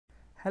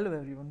Hello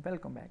everyone,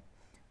 welcome back.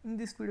 In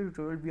this video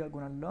tutorial we are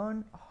gonna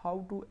learn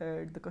how to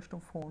add the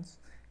custom fonts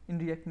in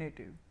React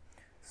Native.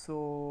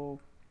 So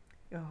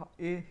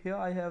here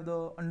I have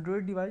the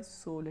Android device,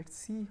 so let's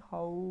see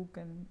how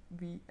can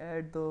we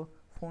add the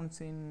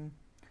fonts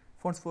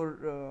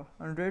for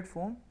Android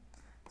phone.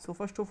 So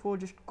first of all,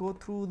 just go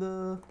through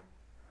the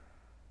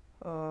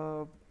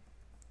uh,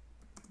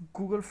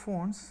 Google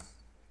fonts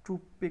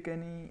to pick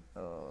any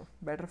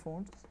better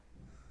fonts.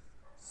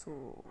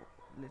 So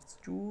let's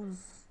choose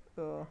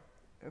a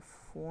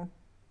font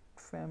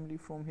family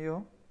from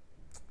here.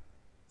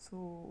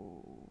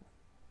 So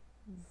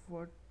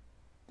what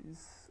is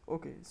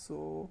okay,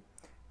 so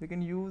we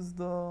can use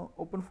the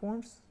open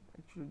fonts.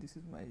 Actually this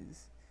is my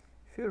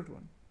favorite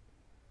one.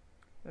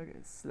 Okay,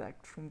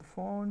 select from the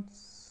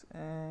fonts,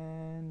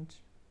 and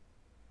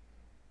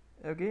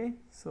okay,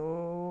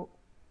 so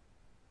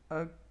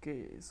I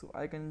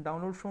can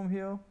download from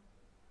here.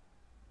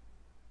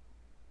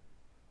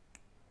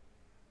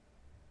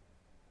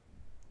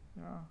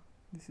 Yeah,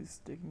 this is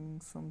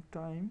taking some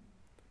time.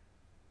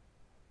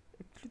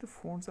 Actually the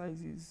font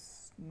size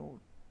is not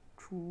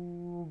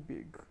too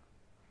big.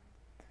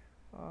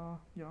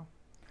 Yeah,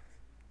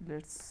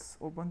 let's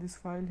open this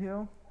file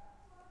here.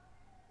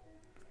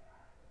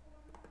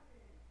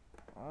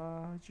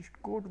 Just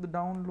go to the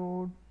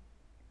download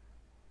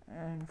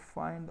and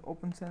find the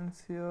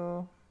OpenSense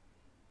here.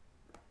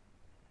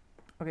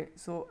 Okay,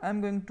 so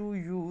I'm going to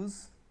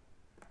use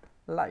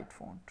light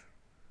font.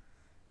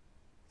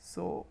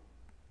 So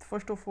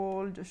first of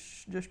all,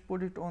 just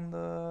put it on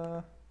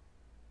the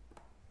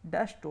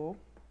desktop.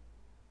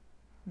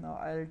 Now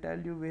I'll tell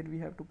you where we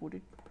have to put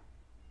it.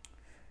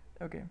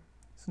 Okay,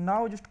 so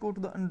now just go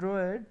to the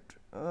Android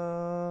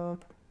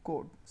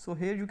code. So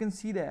here you can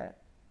see that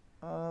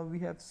we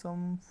have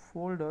some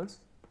folders.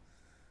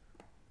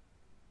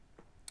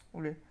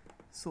 Okay,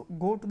 so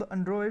go to the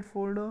Android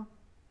folder,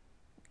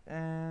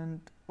 and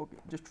okay,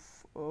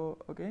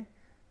 okay,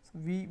 so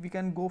we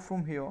can go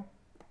from here,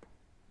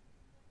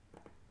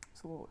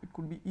 so it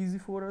could be easy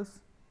for us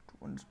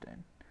to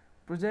understand.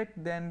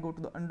 Project, then go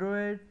to the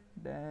Android,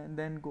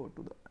 then go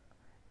to the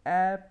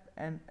app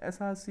and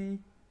src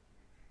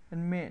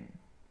and main.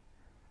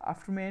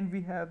 After main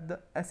we have the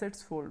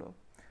assets folder.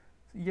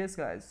 Yes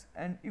guys,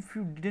 and if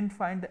you didn't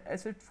find the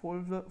assets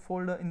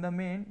folder in the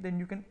main, then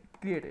you can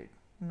create it.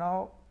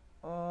 Now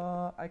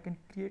I can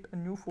create a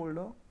new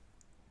folder,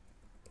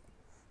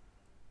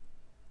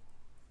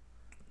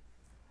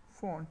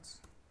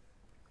 fonts,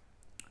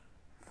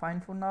 fine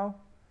for now.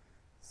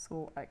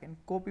 So I can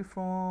copy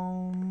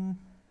from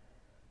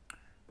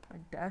my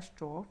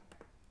desktop,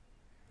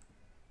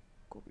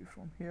 copy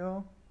from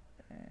here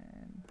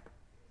and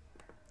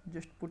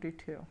just put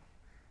it here.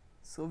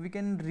 So we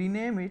can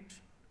rename it.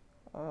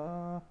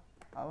 I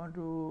want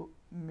to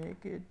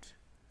make it,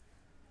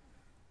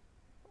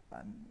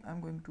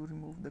 I'm going to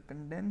remove the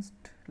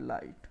condensed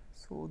light.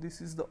 So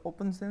this is the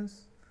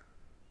OpenSense,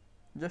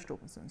 just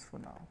OpenSense for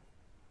now.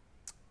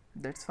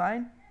 That's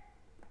fine.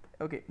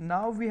 Okay,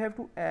 now we have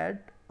to add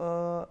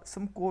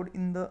some code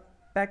in the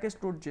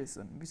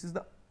package.json, which is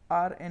the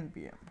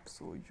rnpm.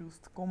 So use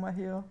the comma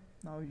here.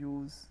 Now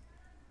use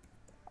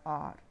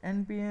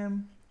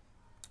rnpm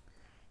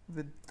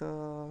with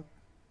the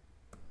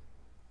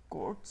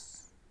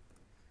quotes,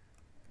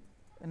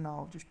 and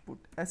now just put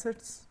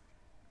assets,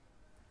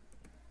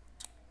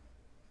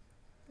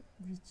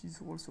 which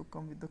is also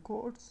come with the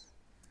quotes,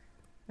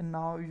 and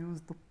now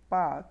use the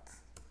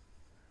path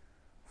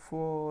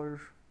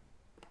for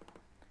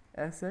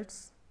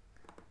assets.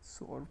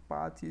 So our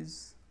path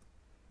is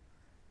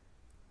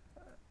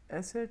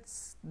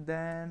assets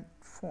then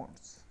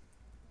fonts.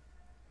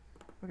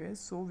 Okay,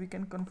 so we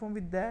can confirm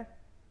with that.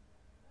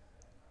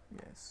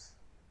 Yes,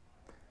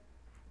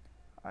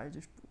 I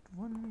just put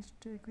one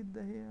mistake with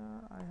the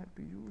here. I have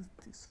to use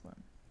this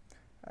one.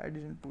 I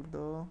didn't put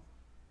the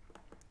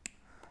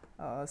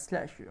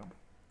slash here,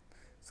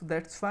 so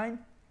that's fine.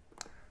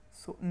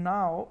 So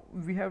now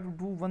we have to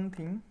do one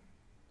thing.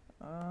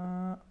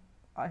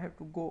 I have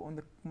to go on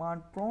the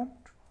command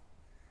prompt,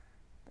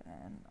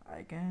 and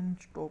I can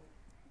stop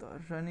the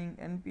running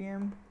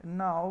npm. And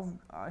now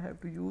I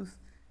have to use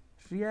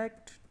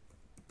React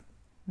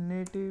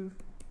Native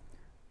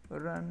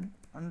run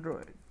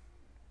Android.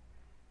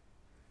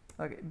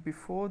 Okay,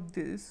 before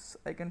this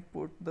I can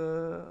put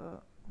the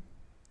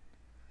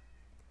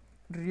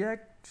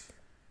React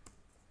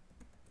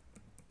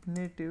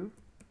Native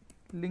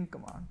link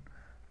command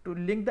to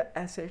link the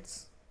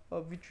assets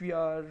which we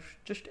are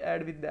just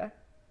add with that.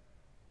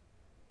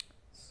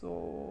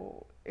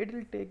 So it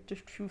will take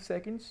just few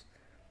seconds,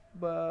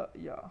 but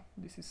yeah,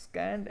 this is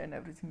scanned and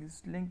everything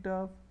is linked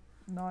up.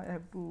 Now I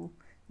have to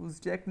use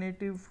React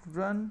Native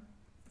run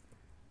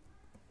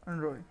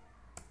Android.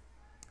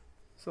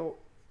 So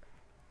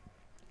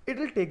it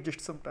will take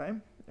just some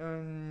time,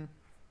 and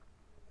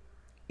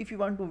if you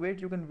want to wait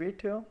you can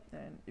wait here,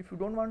 and if you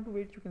don't want to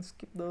wait you can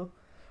skip the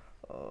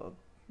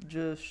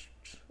just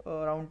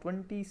around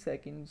 20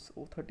 seconds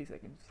or 30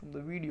 seconds from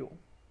the video.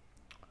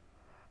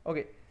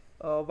 Okay,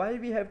 why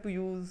we have to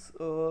use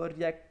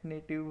React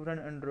Native run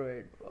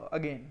Android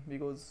again,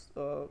 because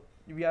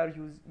we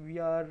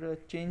are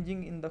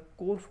changing in the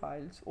core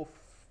files of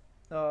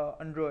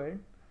Android,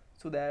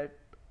 so that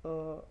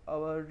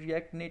our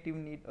React Native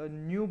need a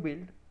new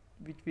build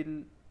which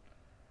will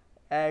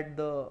add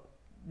the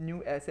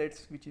new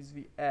assets which is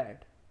we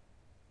add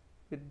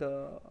with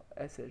the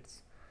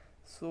assets.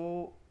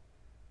 So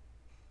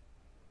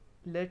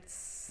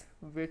let's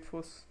wait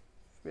for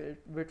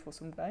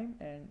some time,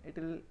 and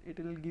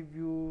it'll give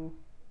you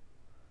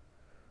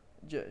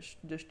just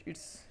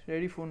it's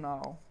ready for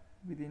now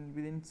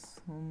within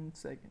some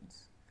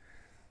seconds.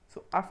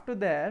 So after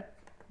that,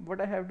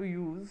 what I have to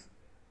use,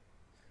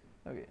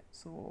 okay,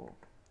 so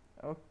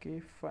okay,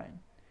 fine,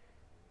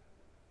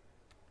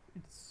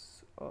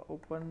 it's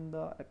open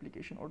the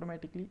application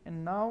automatically,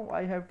 and now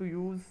I have to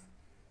use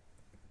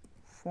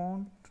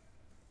font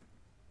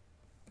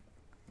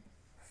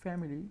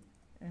family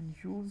and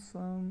use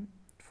some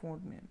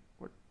font name.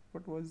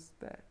 What was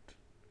that?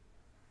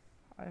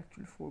 I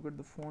actually forgot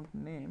the font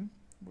name,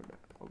 but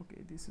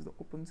okay, this is the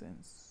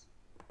OpenSense.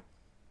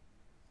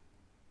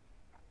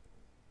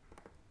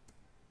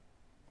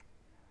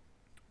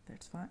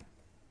 That's fine.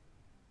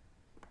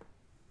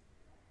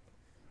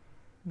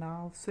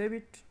 Now save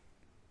it,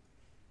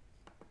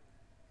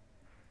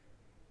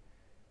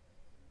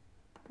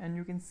 and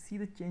you can see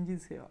the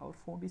changes here. Our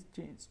font is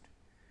changed.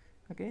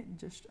 Okay,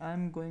 just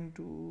I'm going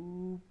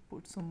to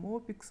put some more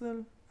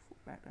pixel for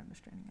better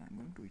understanding. I'm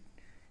going to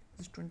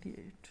just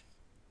 28.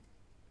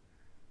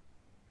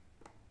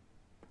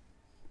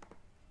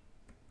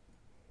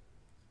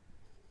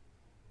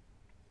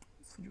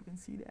 So you can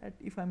see that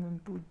if I'm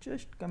going to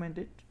just comment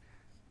it,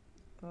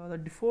 the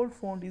default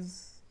font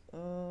is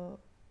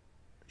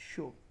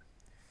show.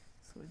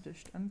 So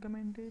just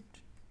uncomment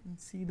it and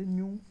see the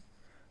new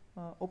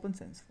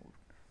OpenSense font.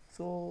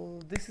 So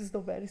this is the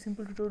very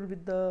simple tutorial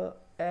with the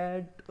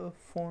add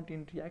font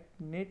in React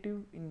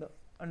Native in the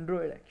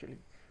Android actually.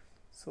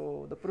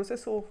 So the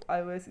process of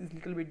iOS is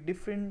little bit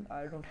different.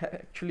 I don't have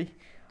actually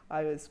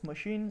iOS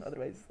machine,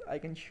 otherwise I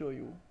can show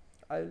you.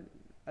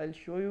 I'll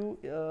show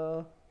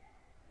you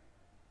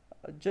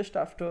just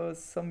after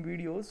some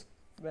videos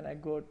when I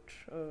got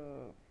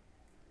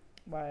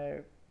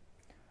my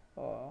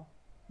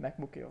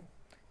MacBook Air.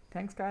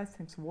 Thanks guys,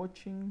 thanks for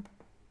watching.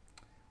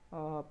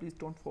 Please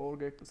don't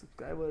forget to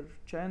subscribe our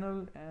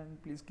channel,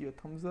 and please give a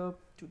thumbs up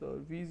to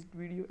the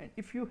video, and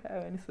if you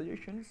have any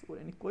suggestions or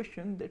any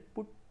question, that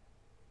put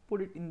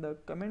it in the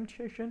comment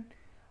section.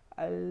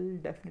 I'll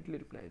definitely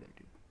reply that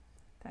to you.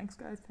 Thanks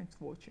guys, thanks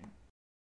for watching.